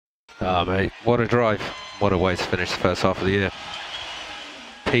Ah, mate, what a drive. What a way to finish the first half of the year.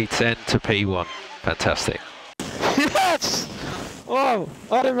 P10 to P1. Fantastic. Yes! Wow,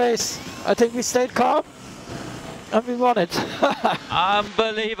 what a race. I think we stayed calm and we won it.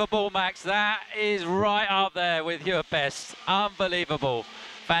 Unbelievable, Max. That is right up there with your best. Unbelievable.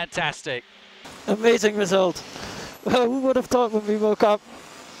 Fantastic. Amazing result. Well, who would have thought when we woke up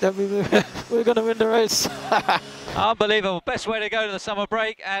that we were going to win the race? Unbelievable. Best way to go to the summer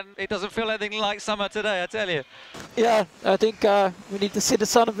break, and it doesn't feel anything like summer today, I tell you. Yeah, I think we need to see the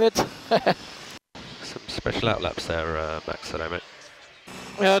sun a bit. Some special outlaps there, Max, today, mate.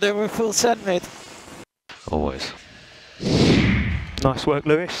 Yeah, they were full send, mate. Always. Nice work,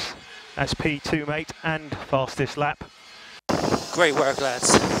 Lewis. That's P2, mate, and fastest lap. Great work,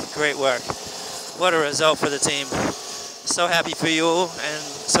 lads. Great work. What a result for the team. So happy for you all and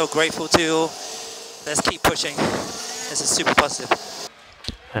so grateful to you all. Let's keep pushing. This is super positive.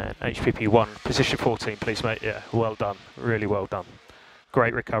 And HPP1, position 14, please, mate. Yeah, well done. Really well done.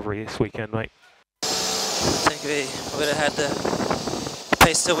 Great recovery this weekend, mate. I think we would have had the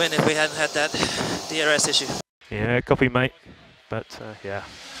pace to win if we hadn't had that DRS issue. Yeah, copy, mate. But yeah,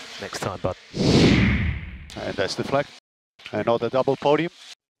 next time, bud. And that's the flag. Another double podium.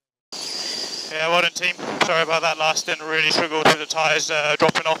 Yeah, well done, team. Sorry about that last stint. Really struggled with the tyres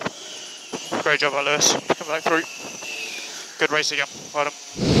dropping off. Great job by Lewis. Come back through. Good race again. Well done.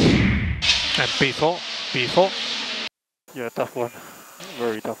 And P4. P4. Yeah, tough one.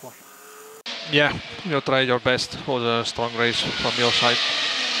 Very tough one. Yeah, you tried your best. It was a strong race from your side.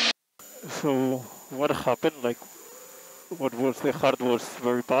 So, what happened? Like, what was the hard was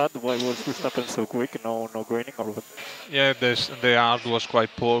very bad? Why was Verstappen so quick? No graining or what? Yeah, the hard was quite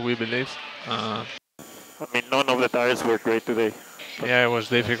poor, we believe. I mean, none of the tires were great today. Yeah, it was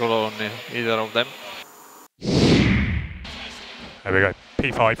difficult on either of them. There we go.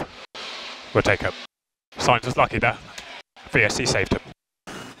 P5. We'll take it. Sainz was lucky there. VSC saved him.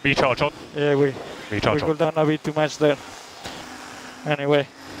 Recharge on. Yeah, we Recharge cooled down a bit too much there. Anyway,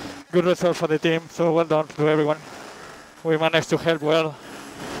 good result for the team. So well done to everyone. We managed to help well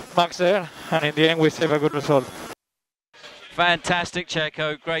Max there, and in the end we saved a good result. Fantastic,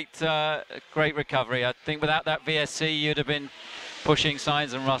 Checo. Great recovery. I think without that VSC, you'd have been pushing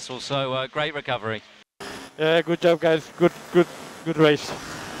Sainz and Russell. So great recovery. Yeah, good job, guys. Good race.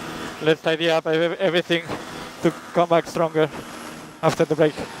 Let's tidy up everything to come back stronger after the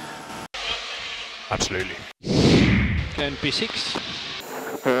break. Absolutely. And P6.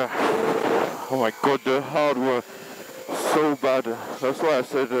 Oh my God, the hard work. So bad. That's why I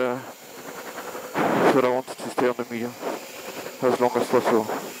said that I wanted to stay on the medium as long as possible.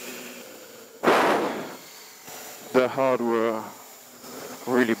 The hard were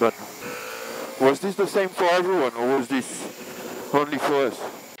really bad. Was this the same for everyone, or was this only for us?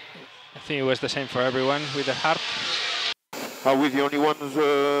 I think it was the same for everyone with the hard. Are we the only ones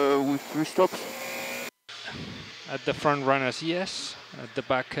with 3 stops? At the front runners, yes. At the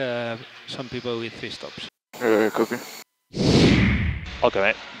back, some people with 3 stops. Copy. Okay,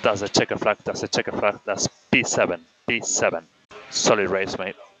 mate. That's a checker flag. That's a checker flag. That's P7. P7. Solid race,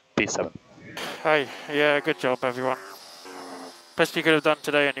 mate. P7. Hi. Yeah, good job, everyone. Best you could have done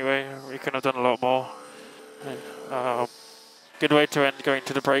today, anyway. We could have done a lot more. Good way to end going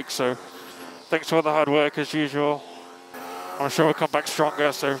to the break. So, thanks for the hard work as usual. I'm sure we'll come back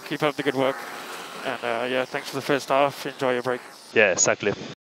stronger. So keep up the good work. And yeah, thanks for the first half. Enjoy your break. Yeah, exactly.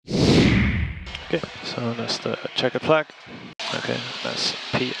 Okay, so that's the checkered flag. Okay, that's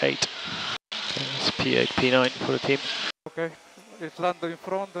P8. Okay, that's P8, P9 for the team. Okay, is Lando in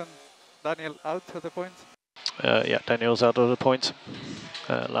front and Daniel out at the point? Yeah, Daniel's out of the points.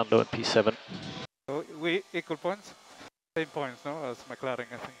 Lando at P7. So we equal points? Same points, no? As McLaren,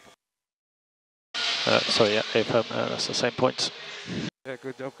 I think. Sorry, yeah, AFM, that's the same points. Yeah,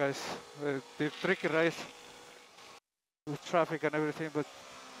 good job, guys. The tricky race with traffic and everything, but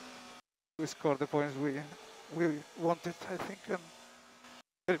we scored the points we wanted, I think. And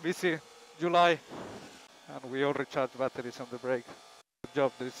very busy July, and we all recharged batteries on the break. Good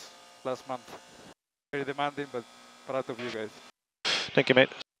job this last month. Very demanding, but proud of you guys. Thank you, mate.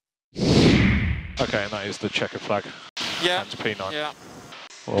 Okay, and that is the checkered flag. Yeah. That's P9. Yeah.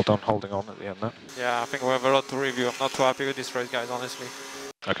 Well done holding on at the end there. Yeah, I think we have a lot to review. I'm not too happy with this race, guys, honestly.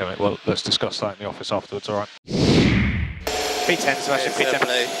 Okay, mate, well, let's discuss that in the office afterwards, alright? P10, Sebastian, Fair P10.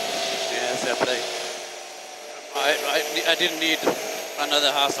 play. Yeah, fair play. I didn't need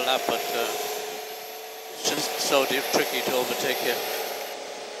another half a lap, but it's just so tricky to overtake here.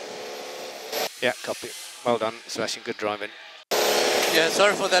 Yeah, copy. Well done, Sebastian, good driving. Yeah,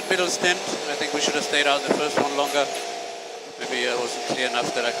 sorry for that middle stint. I think we should have stayed out the first one longer. Maybe I wasn't clear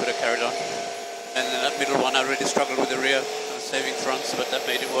enough that I could have carried on. And in that middle one, I really struggled with the rear. I was saving fronts, but that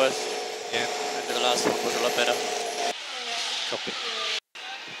made it worse. Yeah. And the last one was a lot better. Copy.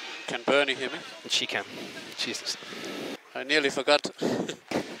 Can Bernie hear me? She can. Jesus. I nearly forgot.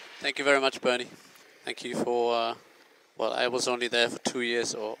 Thank you very much, Bernie. Thank you for, well, I was only there for 2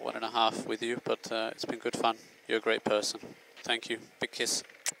 years or 1.5 with you, but it's been good fun. You're a great person. Thank you. Big kiss.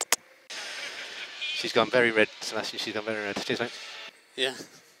 She's gone very red, Sebastian. She's gone very red. Cheers, mate. Yeah.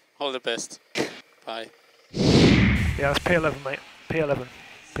 All the best. Bye. Yeah, that's P11, mate. P11.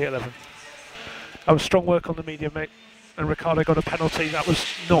 P11. That was strong work on the medium, mate. And Ricardo got a penalty. That was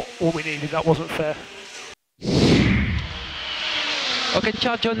not what we needed. That wasn't fair. Okay,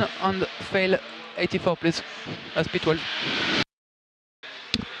 charge on fail 84, please. That's P12.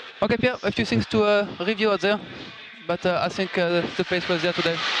 Okay, Pierre, a few things to review out there, but I think the pace was there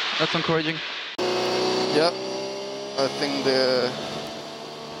today. That's encouraging. Yeah, I think there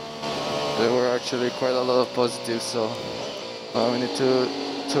were actually quite a lot of positives, so we need to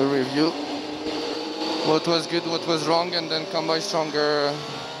review what was good, what was wrong, and then come back stronger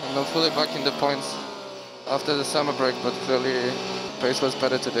and hopefully back in the points after the summer break. But clearly pace was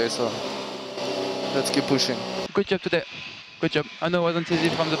better today, so let's keep pushing. Good job today. Good job. I know it wasn't easy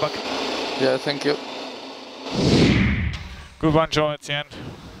from the back. Yeah, thank you. Good one, Joe, at the end.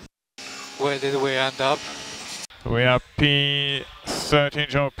 Where did we end up? We are P13,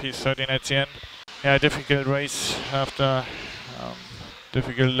 Joe, P13 at the end. Yeah, difficult race after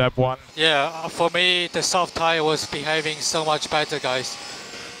difficult lap 1. Yeah, for me, the soft tire was behaving so much better, guys.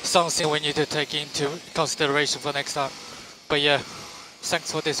 Something we need to take into consideration for next time. But yeah,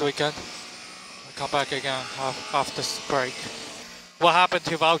 thanks for this weekend. I'll come back again after this break. What happened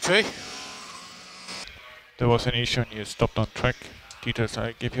to Valtteri? There was an issue and you stopped on track. Details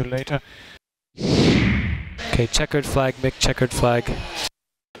I'll give you later. Okay, checkered flag, Mick, checkered flag.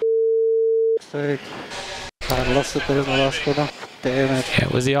 Sorry, I lost it there in the last corner. Damn it. Yeah,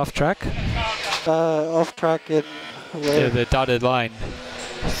 was he off track? Off track in Yeah, the dotted line.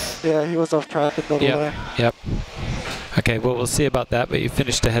 Yeah, he was off track in the line. Yep. Okay, well, we'll see about that, but you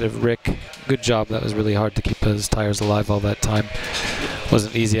finished ahead of Rick. Good job. That was really hard to keep his tires alive all that time.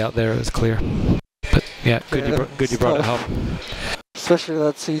 Wasn't easy out there, it was clear. But yeah, good, Yeah, you brought it home. Especially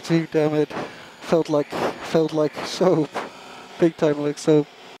that C2, damn it. Felt like soap. Big time like soap.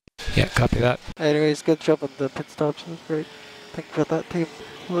 Yeah, copy that. Anyways, good job on the pit stops. It was great. Thank you for that, team.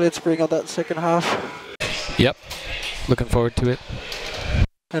 Let's bring on that second half. Yep. Looking forward to it.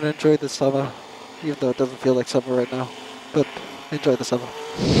 And enjoy the summer. Even though it doesn't feel like summer right now. But enjoy the summer.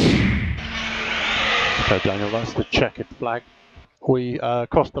 Okay, Daniel, that's the checkered flag. We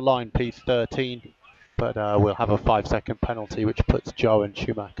crossed the line, P13, but we'll have a 5-second penalty, which puts Joe and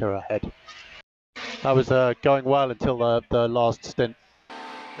Schumacher ahead. That was going well until the last stint.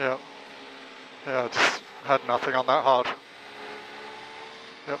 Yeah. Yeah, just had nothing on that hard.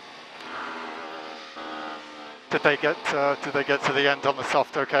 Yep. Did they get to the end on the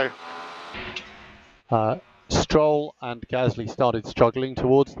soft okay? Stroll and Gasly started struggling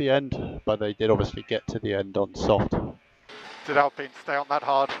towards the end, but they did obviously get to the end on soft. Did Alpine stay on that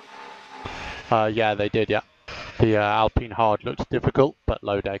hard? Yeah, they did, yeah. The Alpine hard looked difficult, but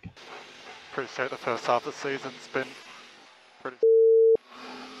low deg. Appreciate the first half of the season's been pretty.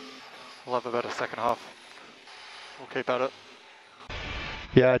 We'll have a better second half. We'll keep at it.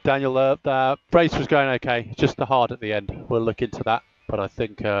 Yeah, Daniel, the race was going okay, just the hard at the end. We'll look into that, but I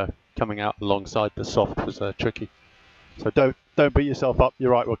think coming out alongside the soft was tricky. So don't beat yourself up.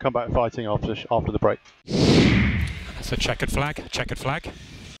 You're right. We'll come back fighting after the break. That's a checkered flag. Checkered flag.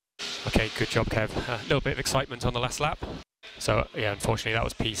 Okay, good job, Kev. A little bit of excitement on the last lap. So yeah, unfortunately that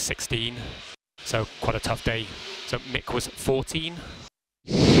was P16. So quite a tough day. So Mick was 14.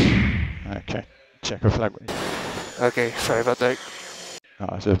 Okay, checkered flag. Okay, sorry about that.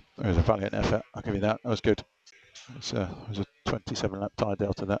 Oh, it was a valiant effort. I'll give you that. That was good. It was a 27 lap tyre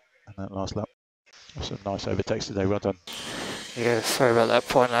delta that and that last lap. Some nice overtakes today. Well done. Yeah, sorry about that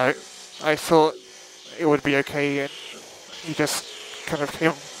point out. I thought it would be okay, and he just kind of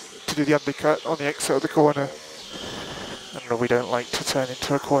came to do the undercut on the exit of the corner. And we don't like to turn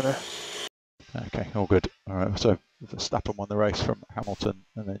into a corner. Okay, all good. All right, so Verstappen won the race from Hamilton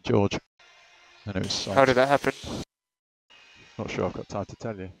and then George. And it was How did that happen? Not sure I've got time to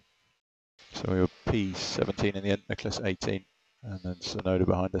tell you. So we were P17 in the end, Nicholas 18, and then Sonoda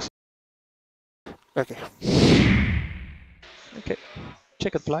behind us. Okay. Okay,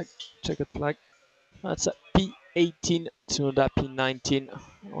 checkered flag, checkered flag. That's a P18 to the P19.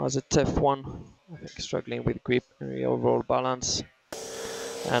 It was a tough one. I think struggling with grip and the overall balance.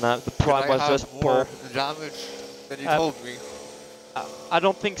 And the prime was just poor. Damage Then you told me. I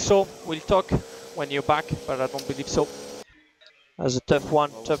don't think so. We'll talk when you're back, but I don't believe so. That was a tough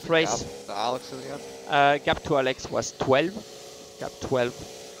one, tough race. Gap to Alex in the end? Gap to Alex was 12. Gap 12.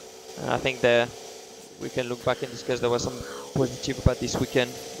 And I think we can look back and discuss there was some positive about this weekend,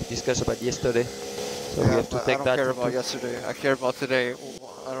 discuss about yesterday. So we have to take that. I don't care about yesterday. I care about today.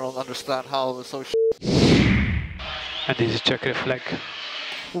 I don't understand how it was so And this is checker flag.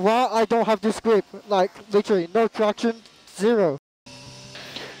 Why I don't have this grip? Like literally no traction, zero.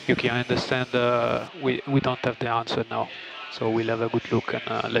 Yuki, I understand we don't have the answer now. So we'll have a good look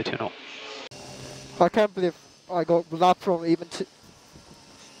and let you know. I can't believe I got lapped from even to...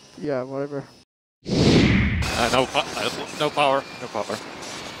 Yeah, whatever. No power. No power.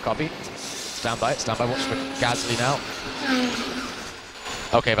 Copy. Stand by, watch for Gasly now.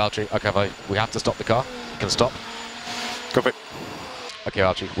 Okay, Valtteri, okay, we have to stop the car. You can stop. Copy. Okay,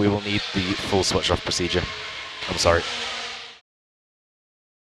 Valtteri, we will need the full switch off procedure. I'm sorry.